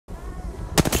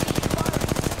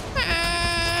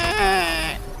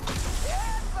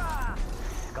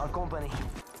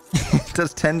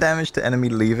Does 10 damage to enemy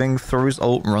leaving, throws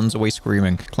ult, runs away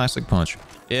screaming. Classic punch.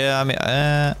 Yeah, I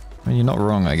mean, you're not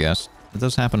wrong, I guess. It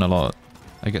does happen a lot.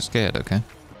 I get scared, okay?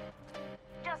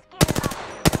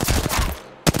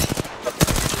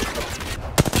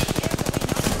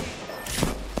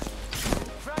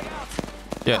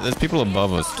 Yeah, there's people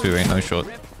above us too, ain't no shot.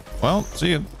 Well, see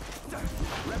you.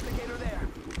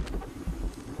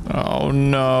 Oh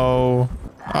no.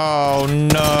 Oh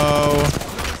no.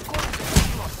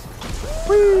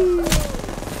 Whee.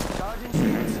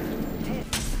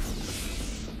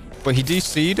 Wait, he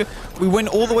DC'd? We went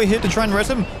all the way here to try and res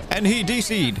him, and he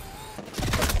DC'd.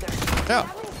 Yeah.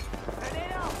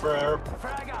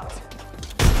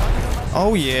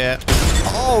 Oh yeah.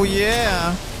 Oh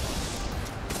yeah.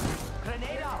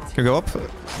 Can we go up?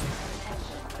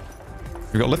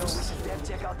 We got lifts.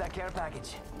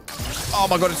 Oh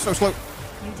my god, it's so slow.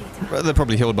 They're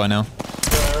probably healed by now.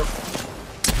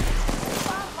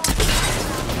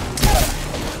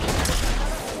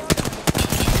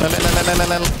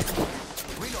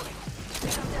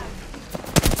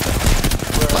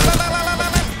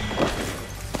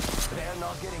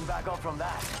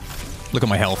 Look at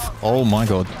my health. Oh my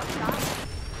god.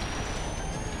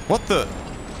 What the?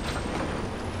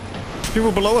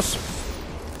 People below us.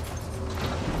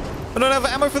 I don't have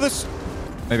ammo for this.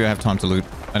 Maybe I have time to loot.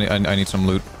 I need some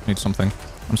loot. I need something.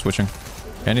 I'm switching.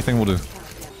 Anything will do.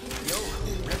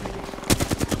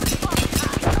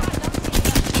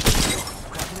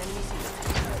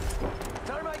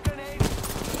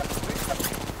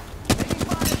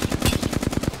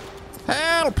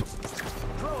 Help!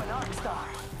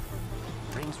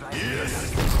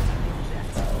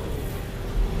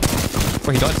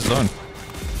 Wait, he died to his own.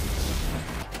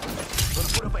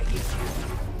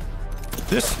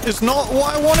 This is not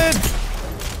what I wanted!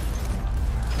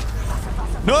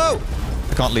 No!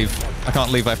 I can't leave. I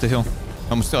can't leave. I have to heal.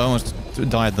 I almost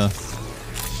died there.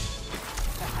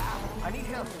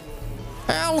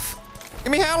 Health!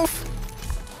 Give me health!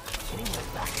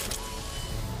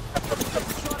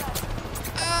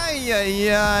 Ay, ay,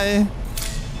 ay.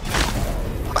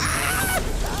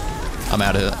 I'm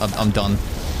out of here. I'm done.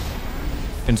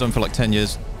 Been zone for like 10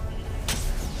 years.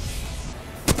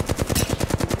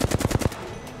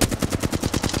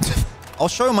 I'll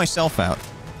show myself out.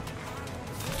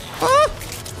 Ah!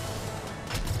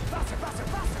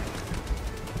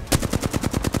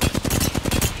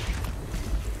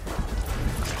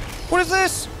 What is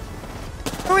this?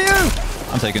 Who are you?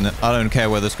 I'm taking it. I don't care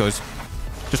where this goes.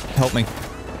 Just help me.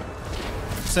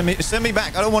 Send me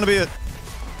back. I don't want to be here.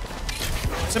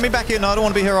 Send me back here. No, I don't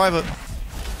want to be here either.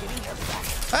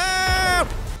 Ah!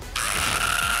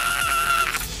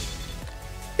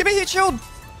 Give me a heat shield.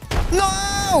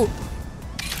 No!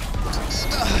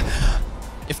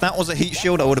 If that was a heat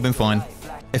shield, I would have been fine.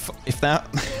 If that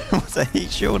was a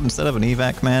heat shield instead of an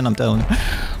evac, man, I'm telling you.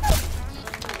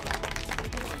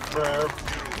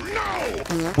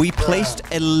 We placed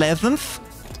 11th,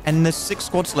 and there's 6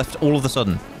 squads left all of a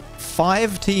sudden.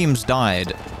 5 teams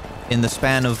died in the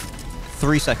span of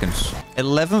 3 seconds.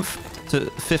 11th to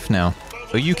 5th now.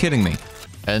 Are you kidding me?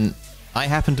 And I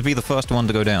happen to be the first one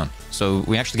to go down. So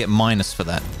we actually get minus for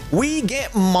that. We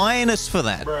get minus for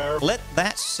that. Let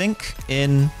that sink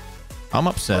in. I'm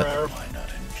upset.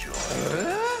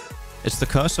 It's the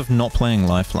curse of not playing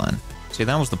Lifeline. See,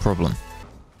 that was the problem.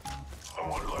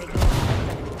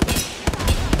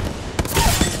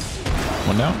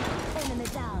 One down?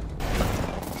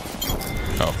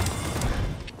 Oh.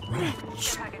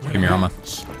 Give me your armor.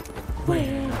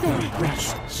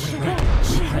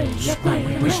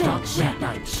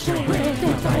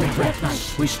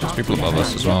 There's people above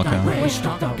us as well, okay.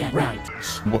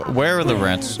 Where are the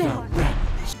rats?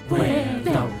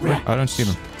 I don't see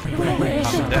them.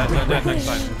 They're next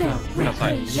side. That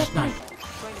side.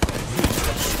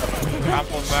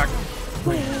 Apple's back.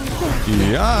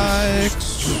 Yikes!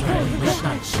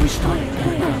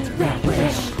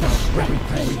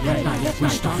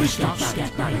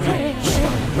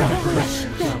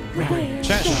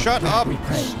 Chat, shut up!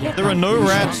 There are no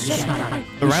rats.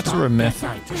 The rats are a myth.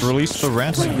 Release the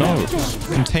rats? No.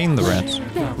 Contain the rats.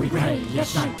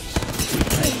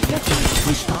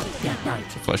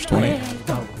 Flash 20.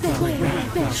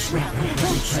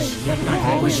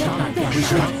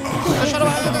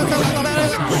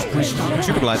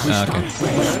 Stupid light. Ah, okay.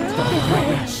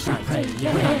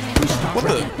 What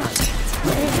the?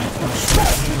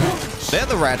 They're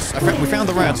the rats. We found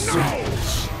the rats.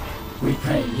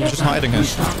 Just hiding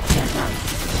us.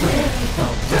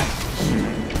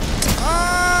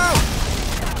 Oh!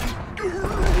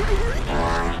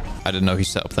 I didn't know he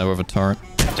set up there with a turret.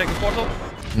 Check the portal.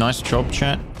 Nice job,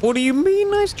 chat. What do you mean,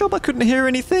 nice job? I couldn't hear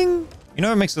anything. You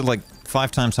know, it makes it like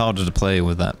 5 times harder to play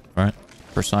with that, right?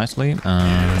 Precisely.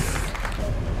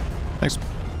 Thanks.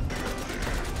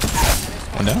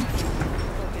 One down.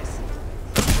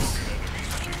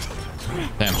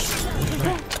 Damn.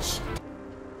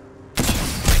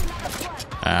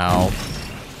 Ow.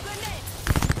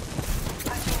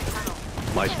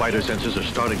 My spider senses are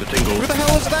starting to tingle. Who the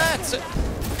hell is that?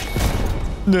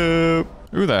 No.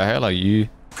 Who the hell are you?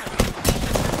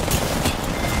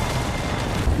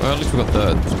 Well, at least we got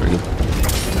third. That's pretty good.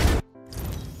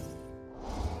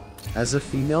 As a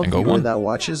female And go viewer one. that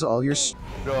watches all your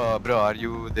Bro, are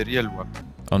you the real one?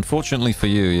 Unfortunately for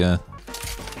you, yeah.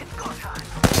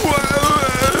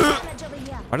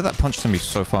 Why did that punch send me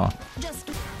so far?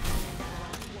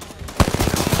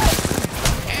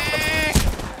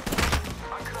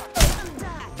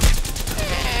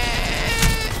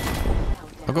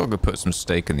 I've got to go put some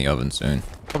steak in the oven soon.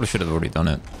 Probably should have already done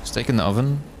it. Steak in the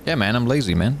oven? Yeah, man, I'm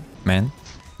lazy, man.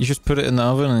 You just put it in the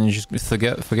oven and you just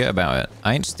forget about it.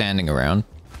 I ain't standing around.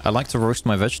 I like to roast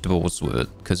my vegetables with it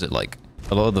because it like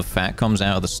a lot of the fat comes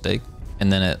out of the steak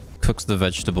and then it cooks the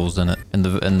vegetables in it, and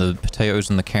the potatoes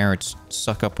and the carrots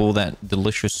suck up all that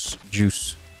delicious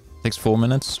juice. Takes 4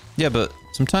 minutes. Yeah, but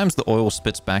sometimes the oil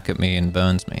spits back at me and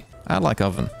burns me. I like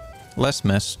oven. Less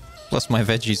mess. Plus my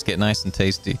veggies get nice and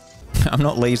tasty. I'm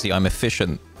not lazy, I'm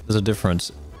efficient. There's a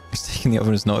difference. Steak in the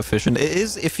oven is not efficient. It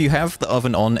is if you have the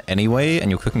oven on anyway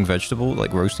and you're cooking vegetable,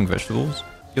 like roasting vegetables.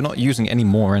 You're not using any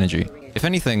more energy. If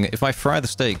anything, if I fry the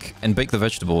steak and bake the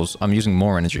vegetables, I'm using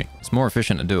more energy. It's more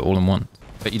efficient to do it all in one.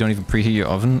 But you don't even preheat your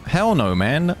oven? Hell no,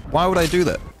 man. Why would I do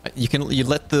that? You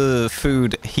let the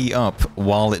food heat up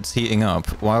while it's heating up.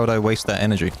 Why would I waste that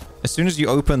energy? As soon as you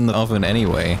open the oven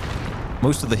anyway,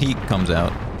 most of the heat comes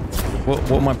out.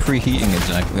 What am I preheating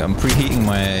exactly? I'm preheating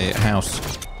my house.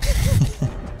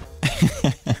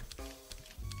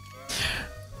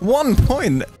 1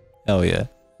 point! Hell yeah.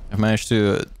 I've managed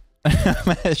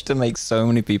to make so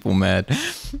many people mad.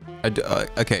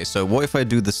 Okay, so what if I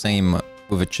do the same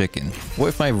with a chicken? What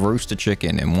if I roast a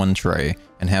chicken in one tray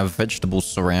and have vegetables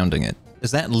surrounding it?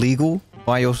 Is that legal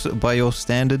by your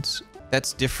standards?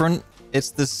 That's different. It's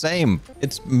the same.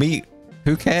 It's meat.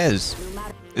 Who cares?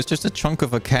 It's just a chunk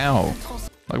of a cow.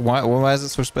 Like, why is it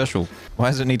so special? Why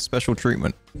does it need special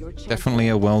treatment? Definitely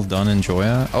a well done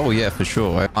enjoyer. Oh yeah, for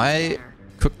sure. I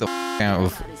cook the out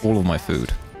of all of my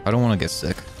food. I don't want to get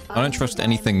sick. I don't trust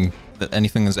anything that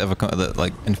anything's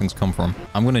come from.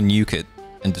 I'm gonna nuke it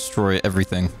and destroy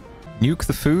everything. Nuke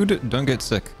the food, don't get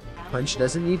sick. Punch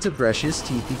doesn't need to brush his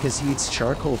teeth because he eats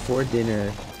charcoal for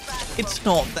dinner. It's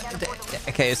not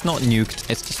okay, it's not nuked,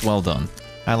 it's just well done.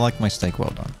 I like my steak well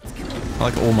done. I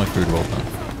like all my food well done.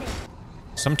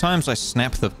 Sometimes I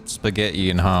snap the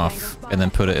spaghetti in half and then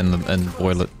put it in and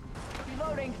boil it.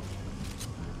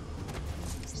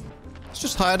 It's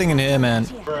just hiding in here, man.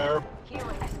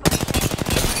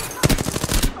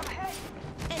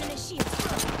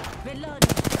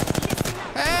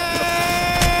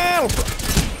 Help!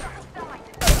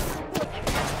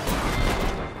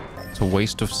 It's a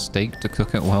waste of steak to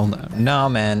cook it well now. Nah,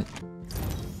 man.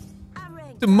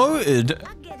 Demoted!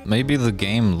 Maybe the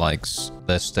game likes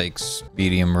their steaks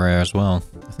medium rare as well.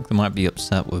 I think they might be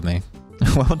upset with me.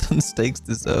 Well done steaks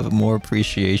deserve more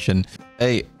appreciation.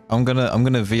 Hey, I'm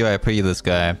gonna VIP this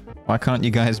guy. Why can't you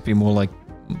guys be more like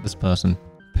this person?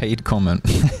 Paid comment.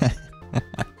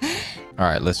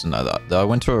 Alright, listen, I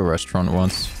went to a restaurant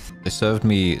once. They served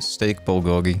me steak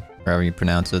bulgogi, however you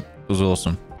pronounce it. It was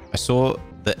awesome. I saw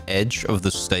the edge of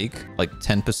the steak, like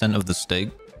 10% of the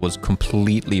steak, was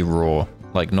completely raw.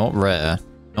 Like, not rare,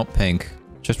 not pink,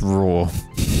 just raw.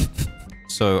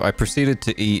 So I proceeded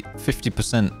to eat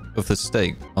 50% of the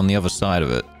steak on the other side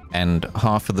of it, and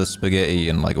half of the spaghetti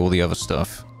and like all the other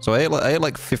stuff. So I ate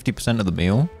like 50% of the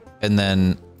meal, and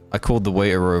then I called the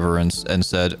waiter over and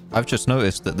said, "I've just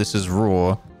noticed that this is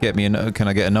raw. Can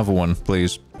I get another one,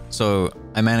 please?" So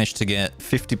I managed to get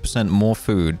 50% more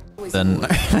food than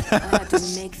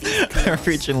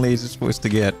originally supposed to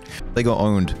get. They got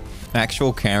owned.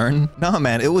 Actual Karen? Nah,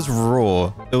 man, it was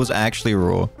raw. It was actually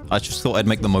raw. I just thought I'd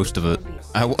make the most of it.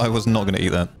 I was not gonna eat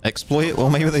that. Exploit? Well,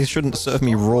 maybe they shouldn't serve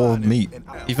me raw meat.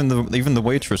 Even the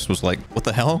waitress was like, "What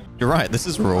the hell? You're right, this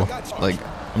is raw." Like,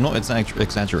 I'm not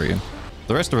exaggerating.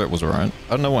 The rest of it was alright. I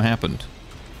don't know what happened.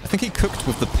 I think he cooked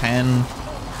with the pan,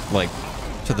 like,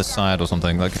 to the side or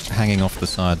something, like hanging off the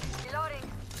side.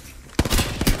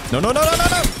 No, no, no, no, no,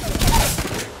 no!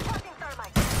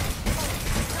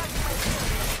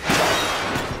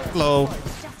 Hello.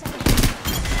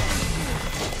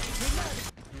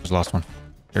 There's the last one.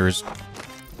 Here is.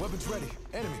 Weapons ready.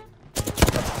 Enemy.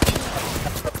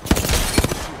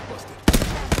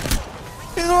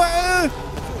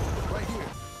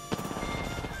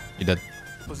 You dead.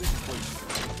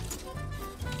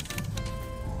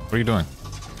 What are you doing?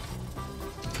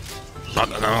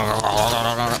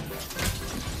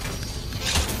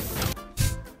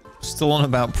 Still on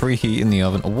about preheat in the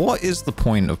oven. What is the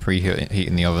point of preheat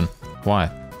in the oven? Why?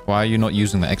 Why are you not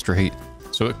using the extra heat?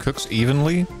 So it cooks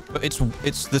evenly? But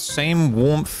it's the same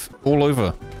warmth all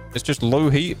over. It's just low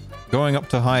heat going up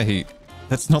to high heat.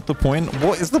 That's not the point.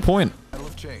 What is the point?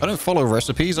 I don't follow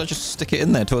recipes. I just stick it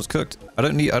in there till it's cooked. I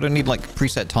don't need like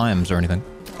preset times or anything.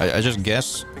 I just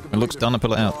guess. It looks done, I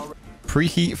pull it out.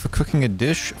 Preheat for cooking a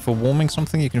dish. For warming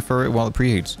something, you can throw it while it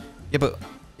preheats. Yeah, but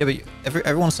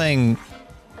everyone's saying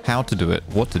how to do it,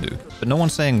 what to do, but no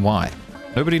one's saying why.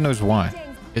 Nobody knows why.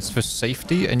 It's for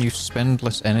safety, and you spend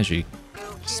less energy.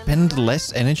 Spend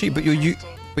less energy, but you're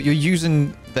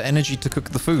using the energy to cook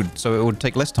the food, so it would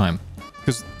take less time,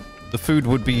 because the food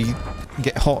would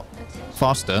get hot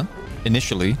faster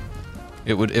initially.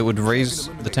 It would raise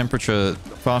the temperature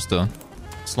faster,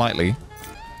 slightly,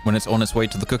 when it's on its way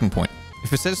to the cooking point.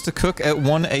 If it says to cook at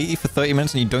 180 for 30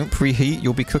 minutes and you don't preheat,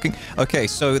 you'll be cooking. Okay,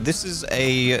 so this is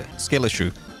a skill issue.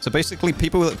 So basically,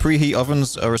 people that preheat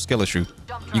ovens are a skill issue.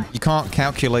 You can't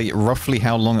calculate roughly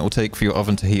how long it will take for your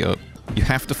oven to heat up. You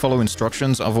have to follow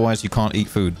instructions, otherwise you can't eat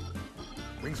food.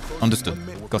 Understood.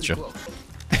 Gotcha.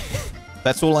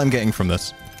 That's all I'm getting from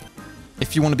this.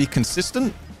 If you want to be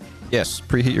consistent, yes,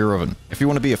 preheat your oven. If you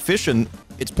want to be efficient,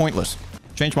 it's pointless.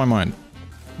 Change my mind.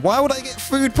 Why would I get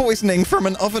food poisoning from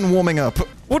an oven warming up?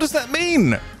 What does that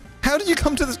mean? How did you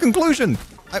come to this conclusion?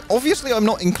 Obviously, I'm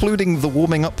not including the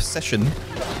warming up session,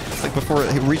 like before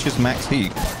it reaches max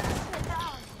heat,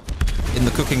 in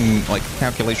the cooking, like,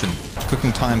 calculation,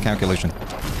 cooking time calculation.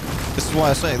 This is why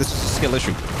I say this is a skill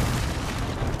issue.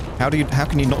 How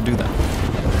can you not do that?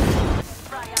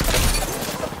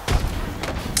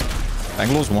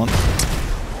 Bangalore's one.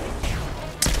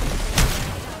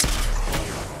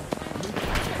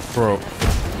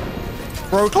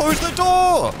 Bro, close the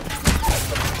door!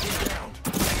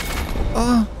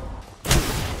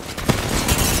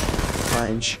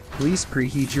 Punch, please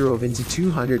preheat your oven to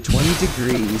 220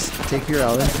 degrees. Take your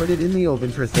L and put it in the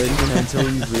oven for 30 minutes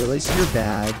until you realize you're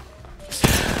bad.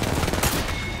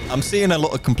 I'm seeing a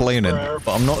lot of complaining, but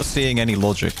I'm not seeing any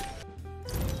logic.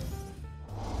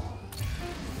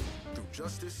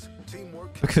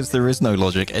 Because there is no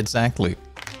logic, exactly.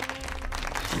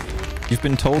 You've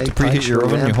been told to preheat your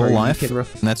oven your whole life, and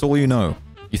that's all you know.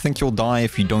 You think you'll die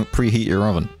if you don't preheat your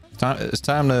oven. It's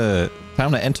time to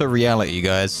enter reality,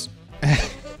 guys.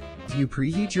 If you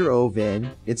preheat your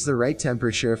oven, it's the right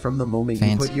temperature from the moment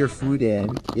you put your food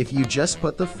in. If you just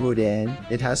put the food in,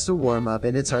 it has to warm up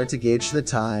and it's hard to gauge the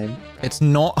time. It's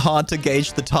not hard to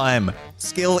gauge the time.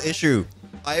 Skill issue.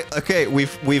 Okay,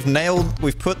 we've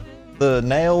put the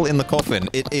nail in the coffin.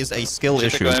 It is a skill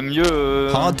issue.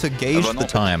 Hard to gauge the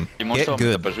time. Get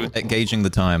good at gauging the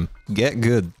time. Get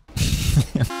good.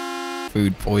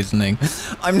 Food poisoning.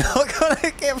 I'm not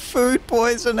gonna get food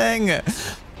poisoning.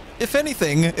 If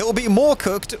anything, it will be more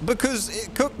cooked because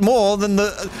it cooked more than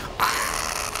the...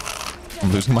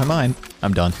 I'm losing my mind.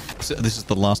 I'm done. So this is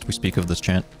the last we speak of this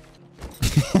chant.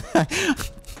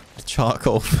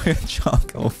 Charcoal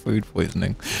food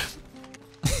poisoning.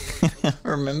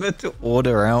 Remember to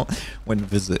order out when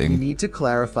visiting. You need to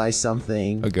clarify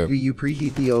something. Okay. Do you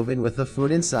preheat the oven with the food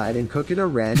inside and cook it a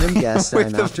random gas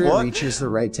time after it reaches the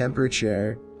right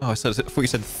temperature? Oh, I thought you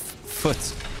said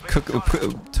foot.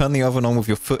 Turn the oven on with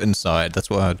your foot inside. That's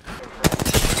what I heard.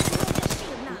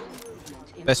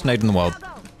 Best nade in the world.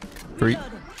 3,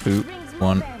 2,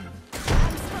 1. I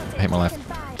hate my life.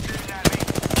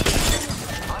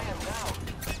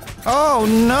 Oh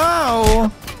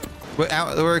no!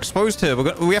 We're exposed here.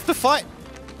 We have to fight.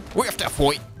 We have to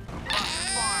fight.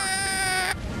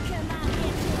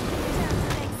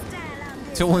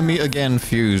 Till we meet again,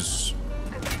 Fuse.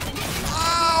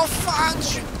 Oh,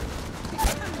 fudge!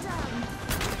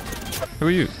 Who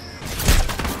are you?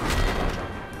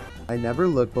 I never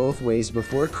look both ways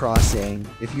before crossing.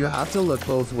 If you have to look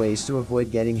both ways to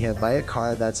avoid getting hit by a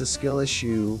car, that's a skill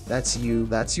issue. That's you.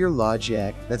 That's your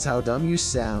logic. That's how dumb you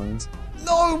sound.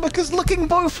 No, because looking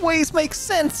both ways makes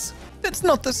sense. That's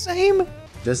not the same.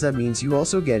 Does that mean you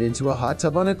also get into a hot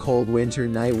tub on a cold winter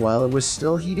night while it was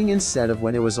still heating instead of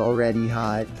when it was already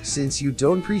hot, since you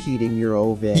don't preheating your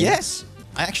oven? Yes.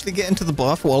 I actually get into the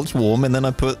bath while it's warm, and then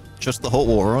I put just the hot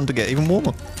water on to get even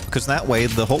warmer. Because that way,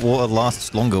 the hot water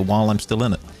lasts longer while I'm still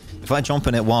in it. If I jump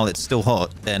in it while it's still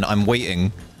hot, then I'm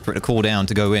waiting for it to cool down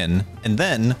to go in. And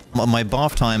then, my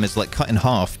bath time is like cut in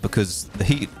half because the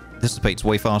heat dissipates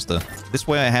way faster. This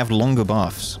way I have longer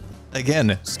baths.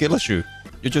 Again, skill issue.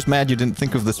 You're just mad you didn't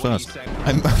think of this first.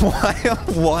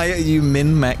 Why are you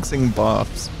min-maxing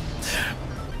baths?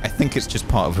 I think it's just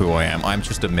part of who I am. I'm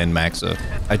just a min-maxer.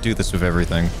 I do this with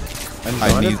everything.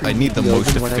 I need the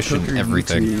most efficient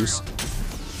everything.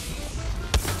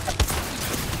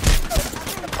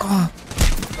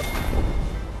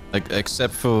 Like,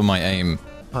 except for my aim.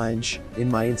 Punch, in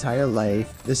my entire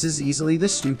life, this is easily the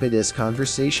stupidest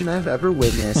conversation I've ever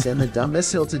witnessed and the dumbest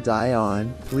hill to die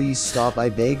on. Please stop, I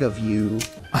beg of you.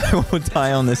 I will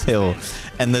die on this hill,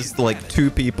 and there's like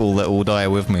 2 people that will die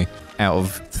with me out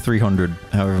of 300,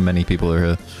 however many people are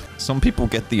here. Some people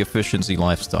get the efficiency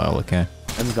lifestyle, okay?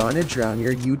 I'm gonna drown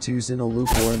your U2s in a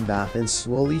lukewarm bath and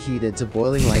slowly heat it to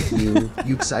boiling like you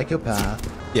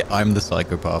psychopath. Yeah, I'm the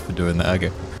psychopath for doing that,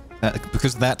 okay.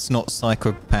 Because that's not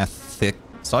psychotic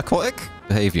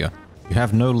behavior. You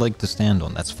have no leg to stand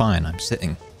on, that's fine, I'm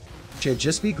sitting. Should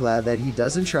just be glad that he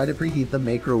doesn't try to preheat the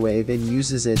microwave and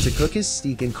uses it to cook his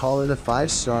steak and call it a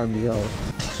 5-star meal.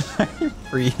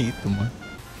 Preheat them.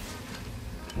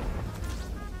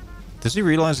 Does he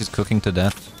realize he's cooking to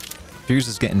death? Fuse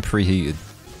is getting preheated.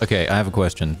 Okay, I have a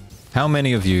question. How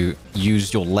many of you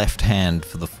use your left hand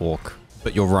for the fork,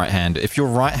 but you're right-handed? If you're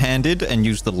right-handed and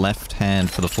use the left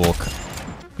hand for the fork,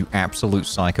 you absolute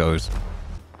psychos.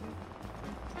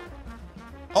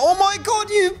 Oh my god,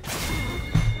 you...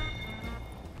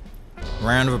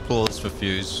 Round of applause for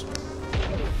Fuse.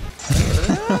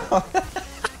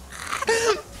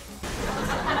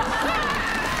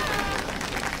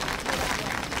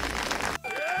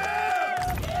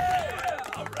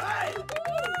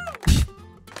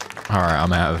 Alright,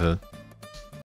 I'm out of it.